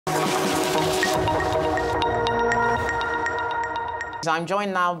I'm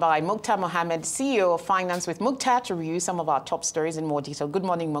joined now by Muktar Mohammed, CEO of Finance with Muktar, to review some of our top stories in more detail. Good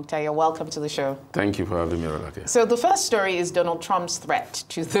morning, Muktar. You're welcome to the show. Thank you for having me, Rolake. So the first story is Donald Trump's threat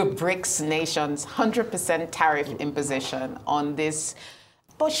to the BRICS nations, 100% tariff imposition on this.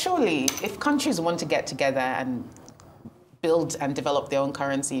 But surely, if countries want to get together and build and develop their own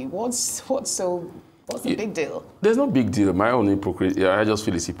currency, what's the big deal? There's no big deal. My own hypocrisy, I just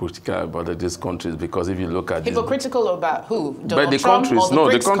feel it's hypocritical about these countries, because if you look at hypocritical about who? Donald Trump countries,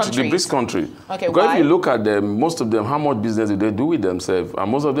 or the BRICS countries? The BRICS country. Okay, because why? if you look at them, most of them, how much business do they do with themselves? And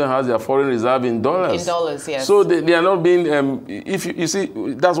most of them have their foreign reserve in dollars. In dollars, yes. So they are not being. If you see,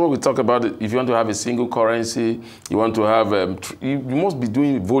 that's what we talk about. If you want to have a single currency, you want to have. You must be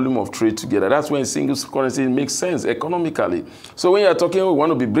doing volume of trade together. That's when single currency makes sense economically. So when you are talking, we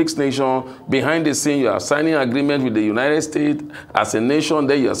want to be BRICS nation, behind the scene, you are signing agreement with the United States as a nation.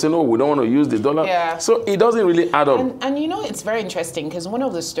 There you are saying, no, we don't want to use the dollar. Yeah. So it doesn't really add up. And you know, it's very interesting, because one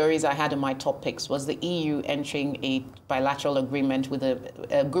of the stories I had in my top picks was the EU entering a bilateral agreement with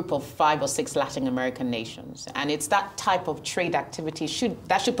a group of 5 or 6 Latin American nations. And it's that type of trade activity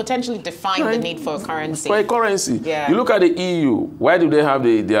that should potentially define the need for a currency. For a currency. Yeah. You look at the EU, why do they have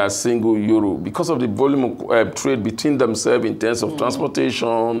their single euro? Because of the volume of trade between themselves in terms of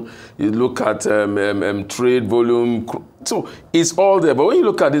transportation. You look at trade volume. So it's all there. But when you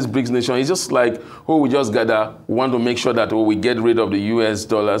look at this BRICS nation, it's just like, oh, we just gather. We want to make sure that we get rid of the US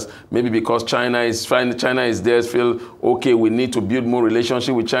dollars. Maybe because China is there, feel, okay, we need to build more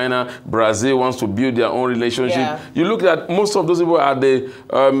relationship with China. Brazil wants to build their own relationship. Yeah. You look at most of those people are they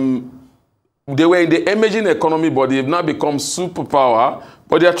were in the emerging economy, but they've now become superpower.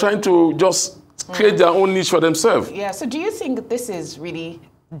 But they're trying to just create their own niche for themselves. Yeah, so do you think this is really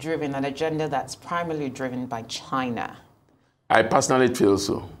driven, an agenda that's primarily driven by China? I personally feel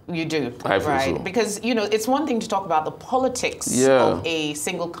so. You do? I feel so. Because, you know, it's one thing to talk about the politics of a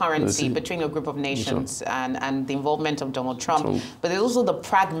single currency between a group of nations and the involvement of Donald Trump, but there's also the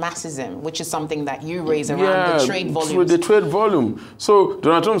pragmatism, which is something that you raise around the trade volume. The trade volume. So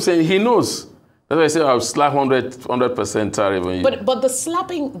Donald Trump saying he knows. That's why I say I'll slap 100% tariff on you. But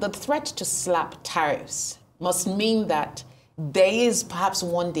the threat to slap tariffs must mean that there is perhaps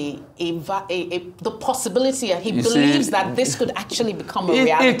one day the possibility that he believes that this could actually become a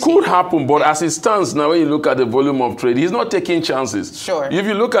reality. It could happen, but as it stands now, when you look at the volume of trade, he's not taking chances. Sure. If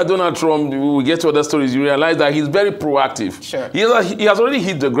you look at Donald Trump, we get to other stories, you realize that he's very proactive. Sure. He has already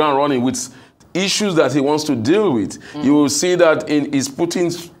hit the ground running with issues that he wants to deal with. You will see that he's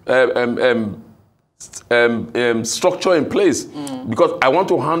putting structure in place because I want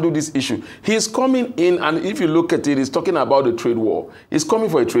to handle this issue. He's coming in, and if you look at it, he's talking about the trade war. He's coming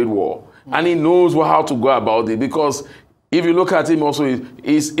for a trade war, and he knows how to go about it, because if you look at him also,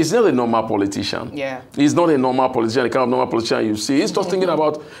 he's not a normal politician. Yeah. He's not a normal politician, the kind of normal politician you see. He's just thinking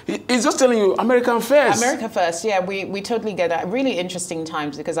about, he's just telling you, American first. America first, yeah, we totally get that. Really interesting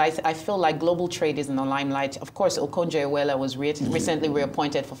times, because I feel like global trade is in the limelight. Of course, Okonjo-Iweala was recently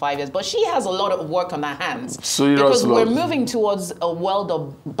reappointed for 5 years, but she has a lot of work on her hands. Because we're moving towards a world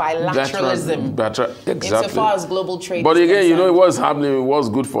of bilateralism insofar as global trade But is again, concerned. you know, what's happening, what's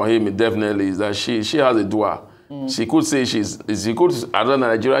good for him definitely is that she has a dua. She could say other than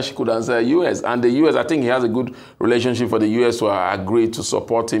Nigeria, she could answer US. And the US, I think he has a good relationship for the US to agree to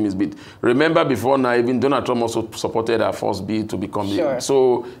support him. Remember before now, even Donald Trump also supported her first bid to become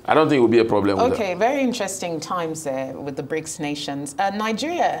so I don't think it will be a problem with that. Very interesting times there with the BRICS nations.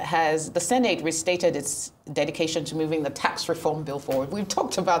 Nigeria the Senate restated its dedication to moving the tax reform bill forward. We've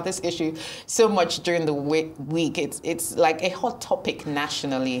talked about this issue so much during the week. It's like a hot topic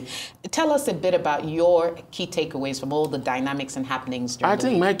nationally. Tell us a bit about your key takeaways from all the dynamics and happenings during the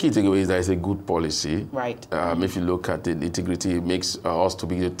week. My key takeaway is that it's a good policy. Right. If you look at it, integrity makes us to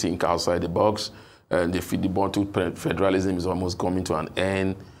be able to think outside the box. The federalism is almost coming to an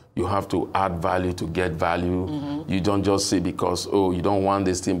end. You have to add value to get value. You don't just say because, oh, you don't want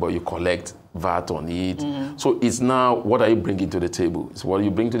this thing, but you collect VAT on it. So it's now, what are you bringing to the table? It's what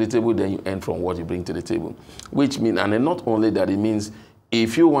you bring to the table, then you earn from what you bring to the table. Which means, and then not only that, it means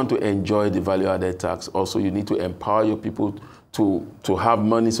if you want to enjoy the value-added tax, also you need to empower your people to have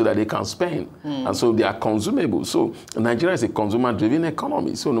money so that they can spend. And so they are consumable. So Nigeria is a consumer-driven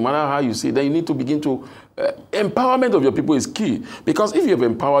economy. So no matter how you see it, then you need to begin to empowerment of your people is key. Because if you have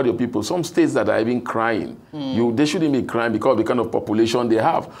empowered your people, some states that are even crying, they shouldn't be crying because of the kind of population they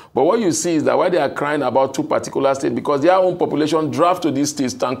have. But what you see is that why they are crying about 2 particular states, because their own population draft to these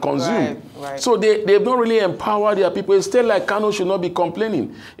states and consume. Right. So they've not really empowered their people. A state like Kano should not be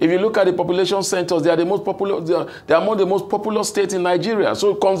complaining. If you look at the population centers, they are the most popular, they are among the most popular states in Nigeria.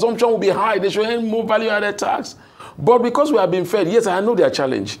 So consumption will be high. They should earn more value-added tax. But because we have been fed, yes, I know their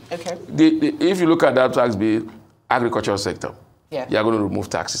challenge. Okay. If you look at that tax bill, agricultural sector, yeah, they are going to remove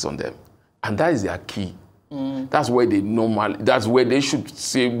taxes on them. And that is their key. That's where that's where they should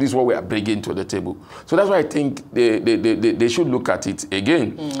say, this is what we are bringing to the table. So that's why I think they should look at it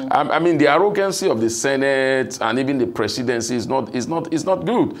again. I mean, the arrogancy of the Senate and even the presidency is not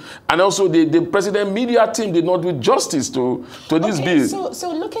good. And also the president media team did not do justice to this bill.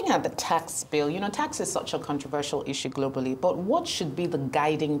 So looking at the tax bill, you know, tax is such a controversial issue globally, but what should be the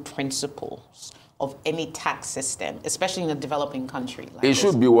guiding principles of any tax system, especially in a developing country like this?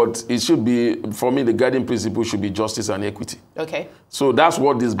 It should be, for me, the guiding principle should be justice and equity. Okay. So that's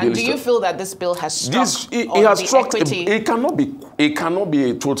what this bill is. And do you feel that this bill has struck equity? It cannot be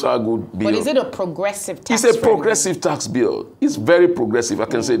a total good bill. But is it a progressive tax? It's a progressive tax bill. It's very progressive, I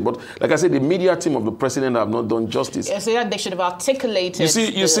can say it. But like I said, the media team of the president have not done justice. Yeah, so that they should have articulated.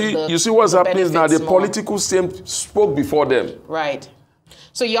 You see what's happening now? The political system spoke before them. Right.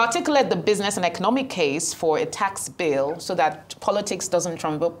 So you articulate the business and economic case for a tax bill so that politics doesn't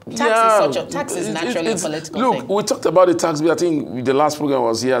trump. But tax is naturally a political thing. Look, we talked about the tax bill. I think the last program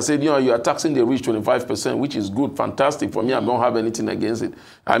was here. I said, you are taxing the rich 25%, which is good, fantastic. For me, I don't have anything against it.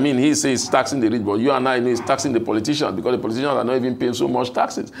 I mean, he says taxing the rich, but you and I know he's taxing the politicians because the politicians are not even paying so much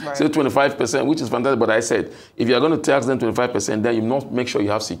taxes. Right. Say 25%, which is fantastic. But I said, if you're going to tax them 25%, then you must make sure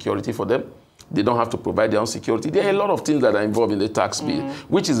you have security for them. They don't have to provide their own security. There are a lot of things that are involved in the tax bill,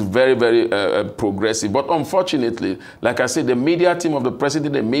 which is very, very progressive. But unfortunately, like I said, the media team of the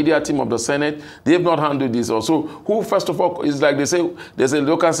president, the media team of the Senate, they have not handled this. Also, who first of all, it's like they say, there's a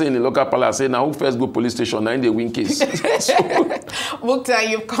local saying in the local palace, say, now who first go police station, now in the win case. Muktar,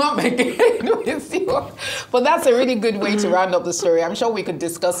 you've come again with you. But that's a really good way to round up the story. I'm sure we could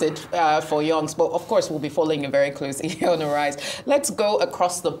discuss it for Youngs, but of course, we'll be following it very closely here on the Rise. Let's go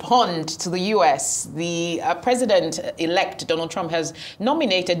across the pond to the US. The president-elect Donald Trump has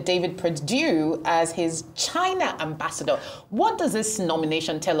nominated David Perdue as his China ambassador. What does this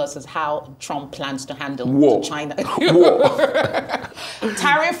nomination tell us as how Trump plans to handle China?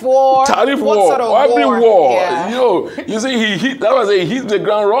 Tariff war. Tariff what war. Sort of Every war. Yeah. You see, he hit the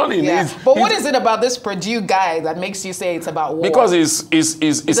ground running. Yeah. But what is it about this Perdue guy that makes you say it's about war? Because he's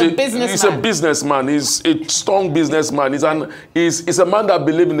a businessman. He's a strong businessman. He's a man that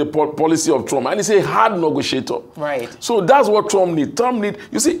believes in the policy of Trump, and he's a hard negotiator. Right. So that's what Trump needs.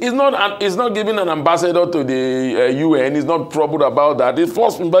 You see, he's not giving an ambassador to the UN. He's not troubled about that. The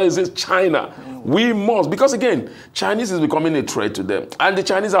first thing he says China. We must, because again, Chinese is becoming a threat to them, and the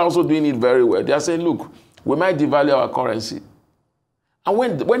Chinese are also doing it very well. They are saying, look, we might devalue our currency, and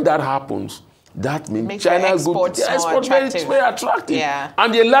when that happens, that means China's good. Export very attractive. Yeah.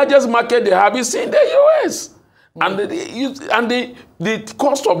 And the largest market they have is in the US. And the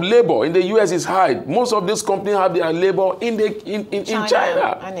cost of labor in the US is high. Most of these companies have their labor in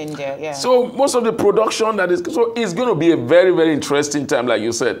China and India. Yeah. So most of the production so it's going to be a very, very interesting time, like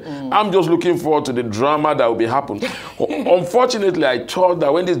you said. I'm just looking forward to the drama that will be happening. Unfortunately, I thought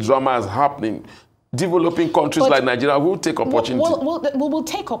that when this drama is happening, developing countries like Nigeria will take opportunities. We'll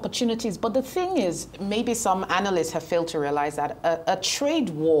take opportunities, but the thing is, maybe some analysts have failed to realize that a trade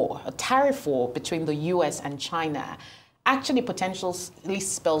war, a tariff war between the US and China actually potentially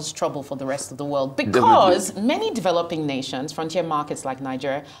spells trouble for the rest of the world, because many developing nations, frontier markets like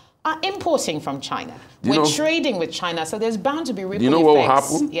Nigeria, are importing from China. We're trading with China, so there's bound to be ripple effects. You know what will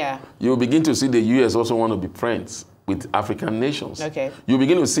happen? Yeah. You'll begin to see the US also want to be friends with African nations. Okay. You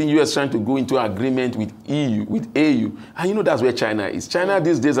begin to see US trying to go into agreement with AU. And you know that's where China is. China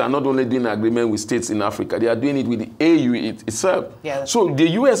these days are not only doing agreement with states in Africa, they are doing it with the AU itself. Yeah. So the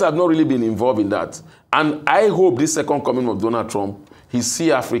US have not really been involved in that. And I hope this second coming of Donald Trump, he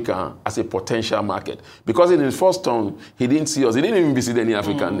see Africa as a potential market. Because in his first term, he didn't see us. He didn't even visit any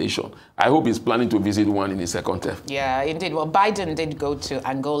African nation. I hope he's planning to visit one in his second term. Yeah, indeed. Well, Biden did go to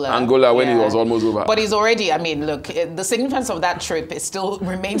Angola. When it was almost over. But he's already, I mean, look, the significance of that trip, it still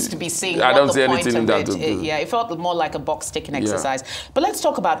remains to be seen. I don't see anything in that. It felt more like a box-ticking exercise. But let's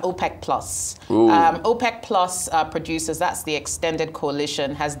talk about OPEC+. OPEC+ producers, that's the extended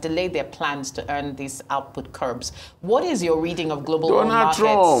coalition, has delayed their plans to earn these output curbs. What is your reading of global Donald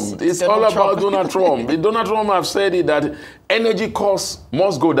Trump. It's all about Donald Trump. Donald Trump have said it that energy costs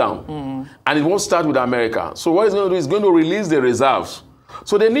must go down. And it won't start with America. So what he's going to do is going to release the reserves.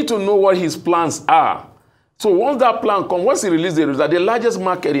 So they need to know what his plans are. So once that plan comes, once he releases the reserves, the largest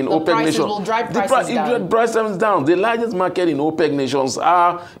market in OPEC nations will drive prices down. Prices down. The largest market in OPEC nations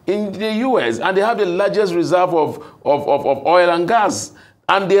are in the US, and they have the largest reserve of oil and gas.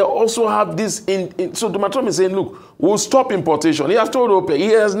 And they also have this, so Donald Trump is saying, look, we'll stop importation. He has told OPEC, he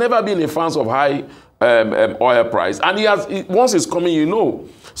has never been a fan of high oil price. And once it's coming, you know.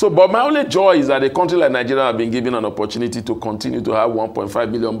 So, but my only joy is that a country like Nigeria has been given an opportunity to continue to have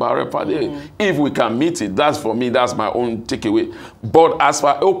 1.5 million barrels per day. If we can meet it, that's for me, that's my own takeaway. But as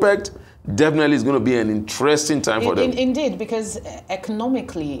for OPEC, definitely it's going to be an interesting time for them. Indeed, because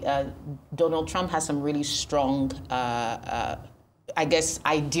economically, Donald Trump has some really strong I guess,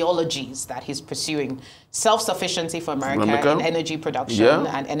 ideologies that he's pursuing. Self-sufficiency for America in energy production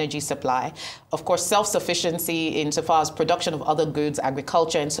and energy supply. Of course, self-sufficiency insofar as production of other goods,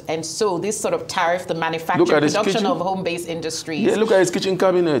 agriculture, and so this sort of tariff, the manufacturing, production of home-based industries. Yeah, look at his kitchen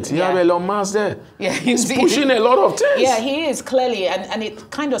cabinet. He has Elon Musk there. Yeah, he's pushing a lot of things. Yeah, he is, clearly. And it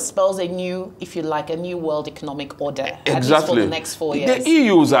kind of spells a new, if you like, a new world economic order. Exactly. At least for the next 4 years. The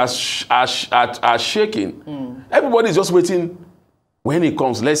EUs are shaking. Everybody's just waiting. When it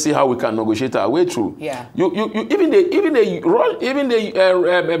comes, let's see how we can negotiate our way through. Yeah. Even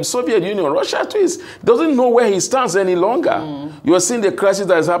the Soviet Union, Russia too, doesn't know where he stands any longer. You are seeing the crisis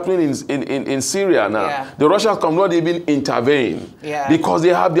that is happening in Syria now. Yeah. The Russians cannot even intervene because they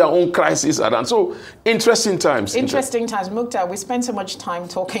have their own crisis. And so, interesting times. Interesting times. Muktar, we spend so much time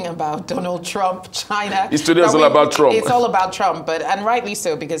talking about Donald Trump, China. It's today all about Trump. It's all about Trump, and rightly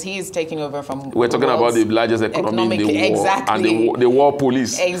so, because he is taking over from We're talking about the largest economy in the world. Exactly. And the war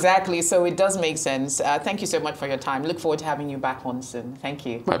police. Exactly. So it does make sense. Thank you so much for your time. Look forward to having you back on soon. Thank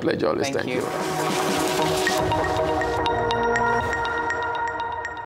you. My pleasure. Always. Thank you.